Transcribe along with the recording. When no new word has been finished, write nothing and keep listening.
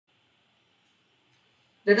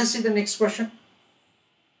Let us see the next question.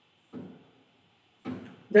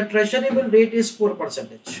 The treasury bill rate is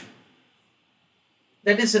 4%.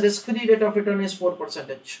 That is, the risk-free rate of return is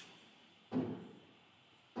 4%.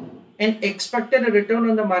 And expected return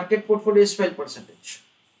on the market portfolio is 12%.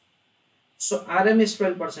 So RM is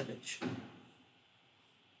 12%.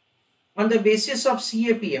 On the basis of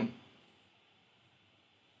CAPM,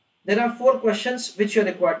 there are 4 questions which you are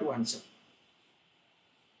required to answer.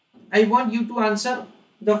 I want you to answer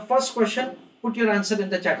the first question. Put your answer in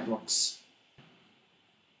the chat box.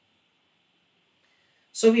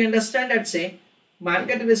 So we understand that, say,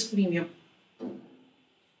 market risk premium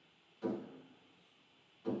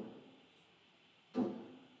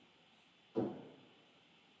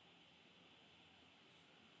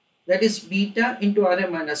that is beta into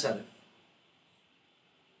RM minus RF.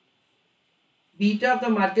 Beta of the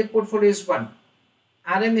market portfolio is 1.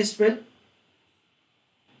 RM is 12.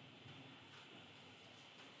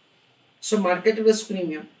 So market risk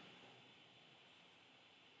premium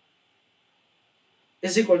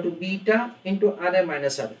is equal to beta into RM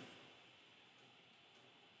minus RF.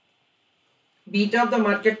 Beta of the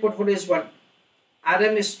market portfolio is 1.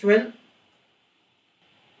 RM is 12.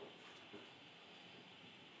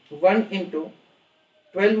 1 into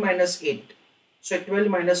 12 minus 8. So 12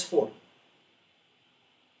 minus 4.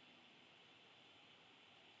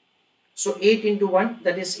 So 8 into 1,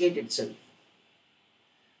 that is 8 itself.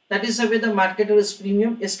 That is the way the market risk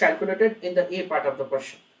premium is calculated in the A part of the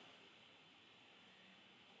question.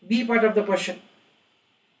 B part of the question.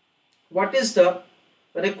 What is the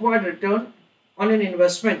required return on an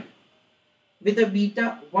investment with a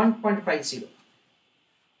beta 1.50?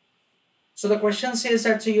 So the question says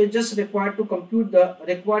that you're just required to compute the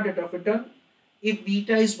required rate of return if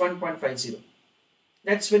beta is 1.50.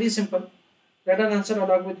 That's very simple. Let us answer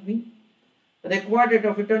along with me. Required rate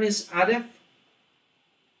of return is RF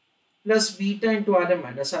plus beta into RM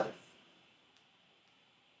minus RF.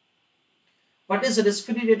 What is the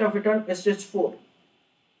risk-free rate of return? It's just 4.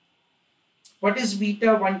 What is beta?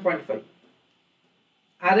 1.5.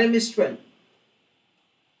 RM is 12.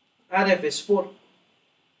 RF is 4.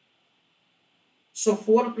 So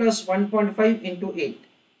 4 plus 1.5 into 8.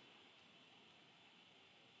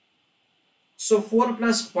 So 4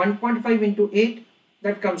 plus 1.5 into 8,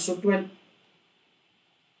 that comes to 12.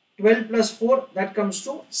 12 plus 4, that comes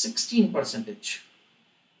to 16%.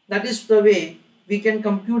 That is the way we can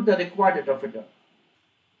compute the required rate of return.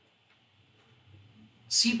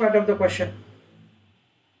 C part of the question.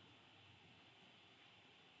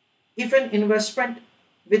 If an investment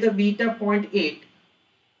with a beta 0.8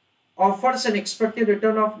 offers an expected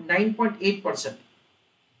return of 9.8%,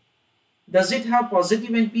 does it have positive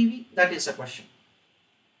NPV? That is a question.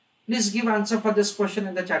 Please give answer for this question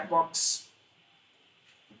in the chat box.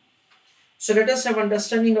 So let us have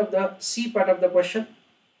understanding of the C part of the question.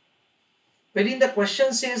 Wherein the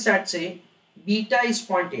question says that, say, beta is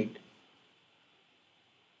 0.8.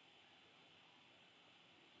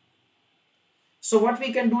 So what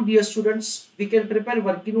we can do, dear students, we can prepare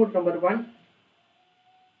working note number 1,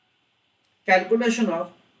 calculation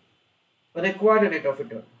of required rate of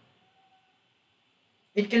return.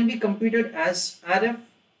 It can be computed as RF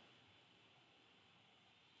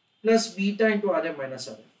plus beta into RM minus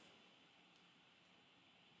RF.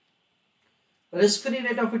 Risk-free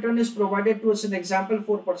rate of return is provided to us in example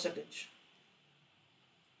 4%.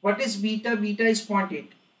 What is beta? Beta is 0.8.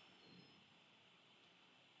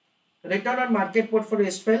 Return on market portfolio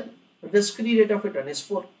is 12. Risk-free rate of return is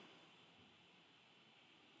 4.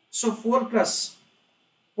 So 4 plus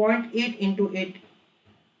 0.8 into 8.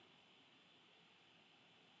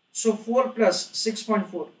 So 4 plus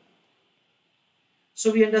 6.4.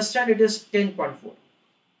 So we understand it is 10.4.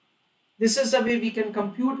 This is the way we can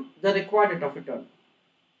compute the required rate of return.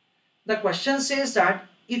 The question says that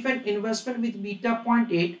if an investment with beta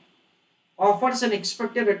 0.8 offers an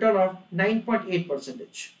expected return of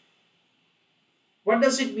 9.8%. What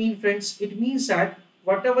does it mean, friends? It means that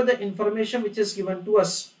whatever the information which is given to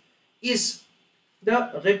us is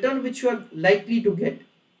the return which you are likely to get,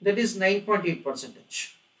 that is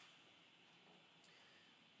 9.8%.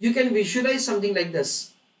 You can visualize something like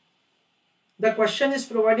this. The question is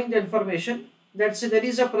providing the information that, say, there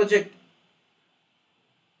is a project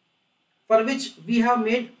for which we have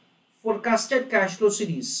made forecasted cash flow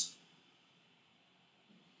series.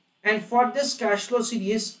 And for this cash flow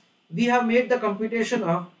series, we have made the computation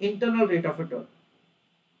of internal rate of return.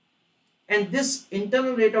 And this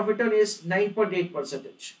internal rate of return is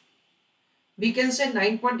 9.8%. We can say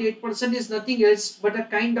 9.8% is nothing else but a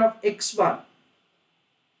kind of X bar.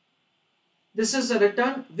 This is the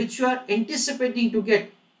return which you are anticipating to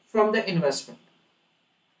get from the investment.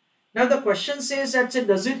 Now the question says that say,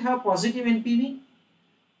 does it have positive NPV?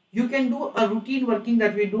 You can do a routine working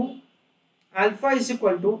that we do. Alpha is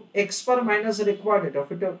equal to x per minus required rate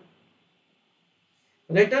of return.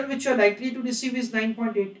 Return which you are likely to receive is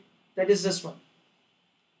 9.8. That is this one.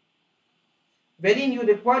 Wherein you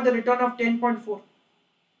require the return of 10.4.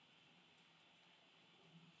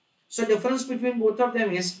 So difference between both of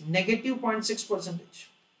them is negative 0.6%.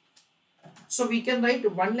 So we can write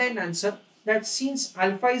one line answer that since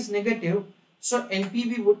alpha is negative, so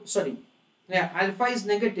NPV would, alpha is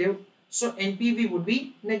negative, so NPV would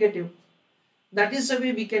be negative. That is the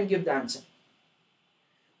way we can give the answer.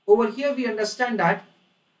 Over here we understand that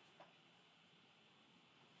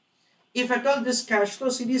if at all this cash flow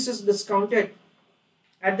series is discounted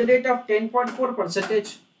at the rate of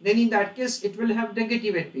 10.4%, then in that case it will have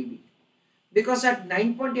negative NPV. Because at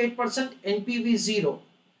 9.8% NPV is 0.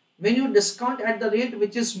 When you discount at the rate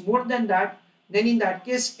which is more than that, then in that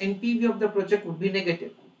case NPV of the project would be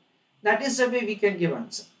negative. That is the way we can give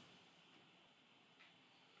answer.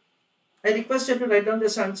 I request you to write down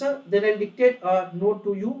this answer, then I'll dictate a note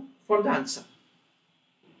to you for the answer.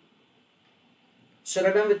 So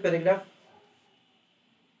write down with paragraph.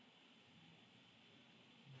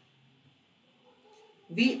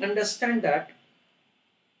 We understand that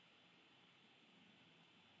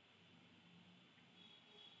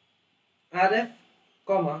RF,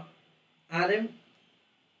 RM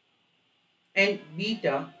and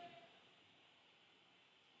beta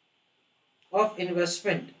of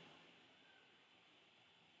investment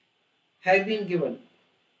have been given.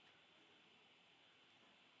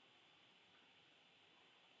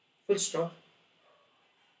 Full stop.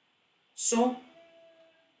 So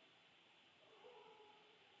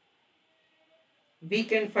we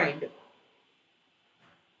can find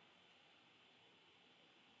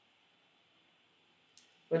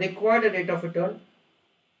the required rate of return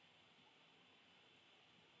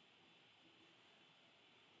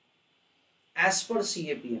as per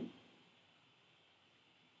CAPM.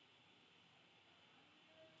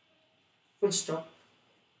 Full stop.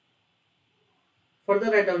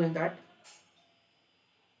 Further write down in that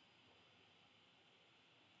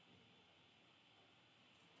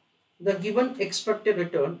the given expected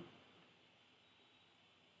return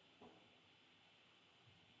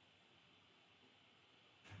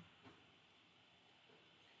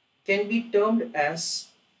can be termed as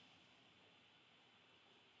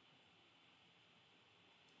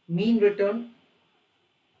mean return,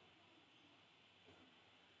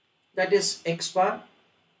 that is X bar,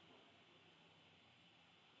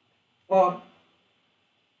 or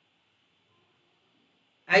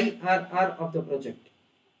IRR of the project.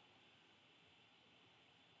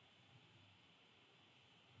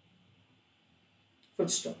 Full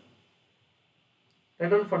stop. Write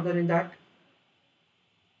down further in that.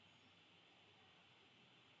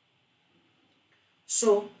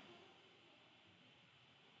 So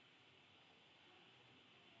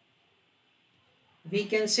we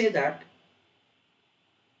can say that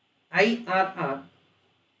IRR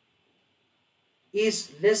is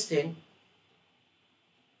less than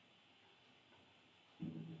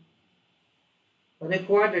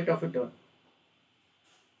required rate of return.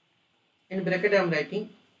 In bracket I am writing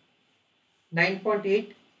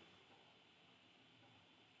 9.8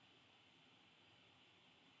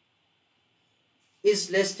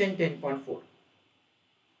 is less than 10.4.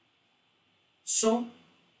 So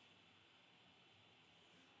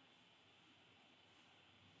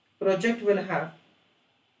project will have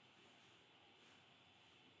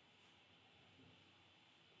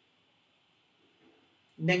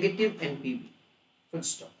negative NPV. Full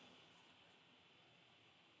stop.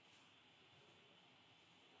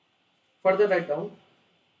 Further write down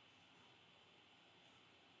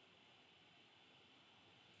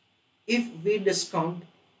if we discount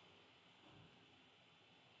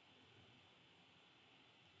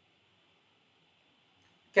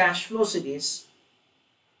cash flow series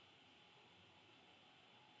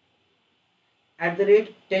at the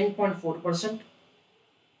rate 10.4%,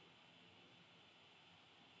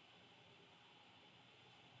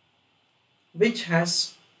 which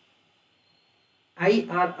has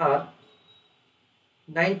IRR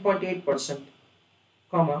 9.8%,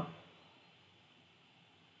 comma,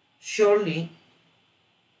 surely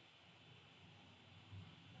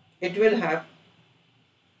it will have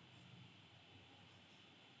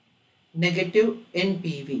negative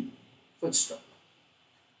NPV. Full stop.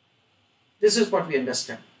 This is what we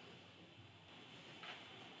understand.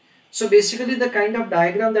 So basically the kind of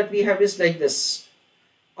diagram that we have is like this.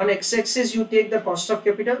 On x-axis you take the cost of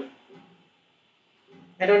capital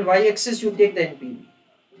and on y-axis you take the NPV.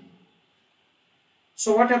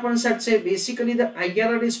 So what happens at say basically the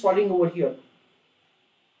IRR is falling over here.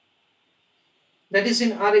 That is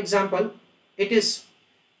in our example, it is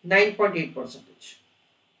 9.8%.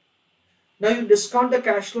 Now you discount the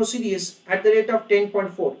cash flow series at the rate of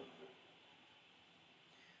 10.4.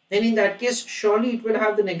 Then in that case, surely it will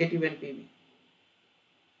have the negative NPV.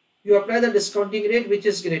 You apply the discounting rate which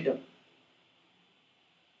is greater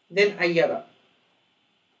than IRR.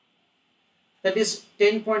 That is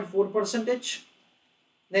 10.4%.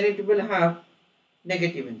 Then it will have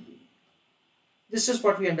negative NPV. This is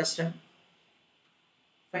what we understand.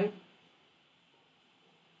 Fine.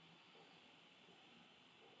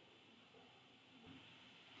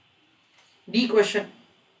 D question.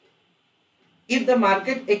 If the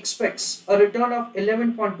market expects a return of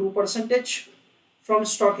 11.2% from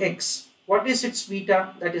stock X, what is its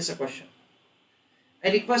beta? That is a question.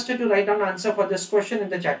 I request you to write down answer for this question in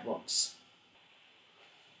the chat box.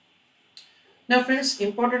 Now friends,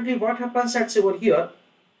 importantly, what happens at say over here,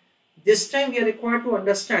 this time we are required to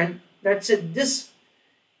understand that say this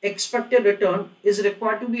expected return is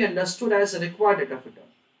required to be understood as a required rate of return.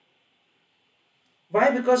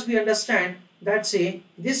 Why? Because we understand that say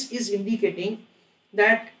this is indicating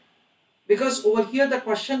that because over here the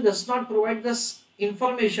question does not provide this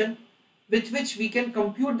information with which we can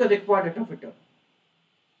compute the required rate of return.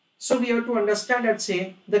 So we have to understand that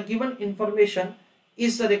say the given information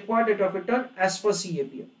is the required rate of return as per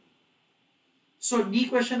CAPM. So D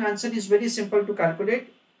question answer is very simple to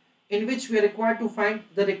calculate, in which we are required to find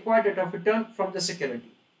the required rate of return from the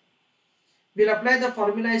security. We'll apply the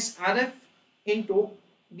formula is RF into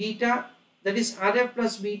beta, that is RF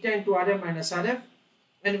plus beta into RM minus RF,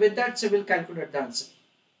 and with that so we'll calculate the answer.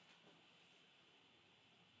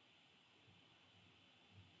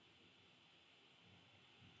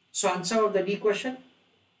 So answer of the D question,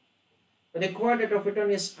 the required rate of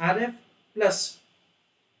return is RF plus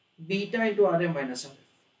beta into RM minus RF.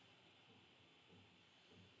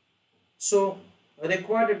 So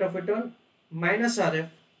required rate of return minus RF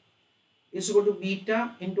is equal to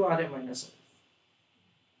beta into RM minus RF.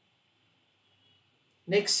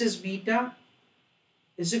 Next is beta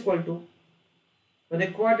is equal to the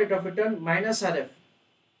required rate of return minus RF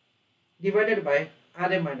divided by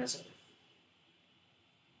RM minus RF.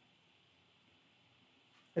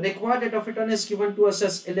 The required rate of return is given to us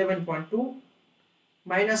as 11.2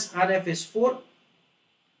 minus RF is 4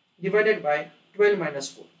 divided by 12 minus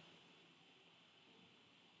 4.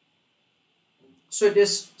 So it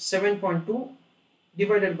is 7.2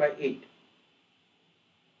 divided by 8.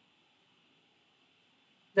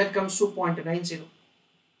 That comes to 0.90.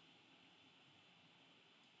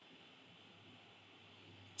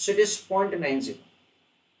 So it is 0.90.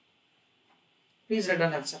 Please write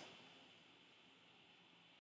an answer.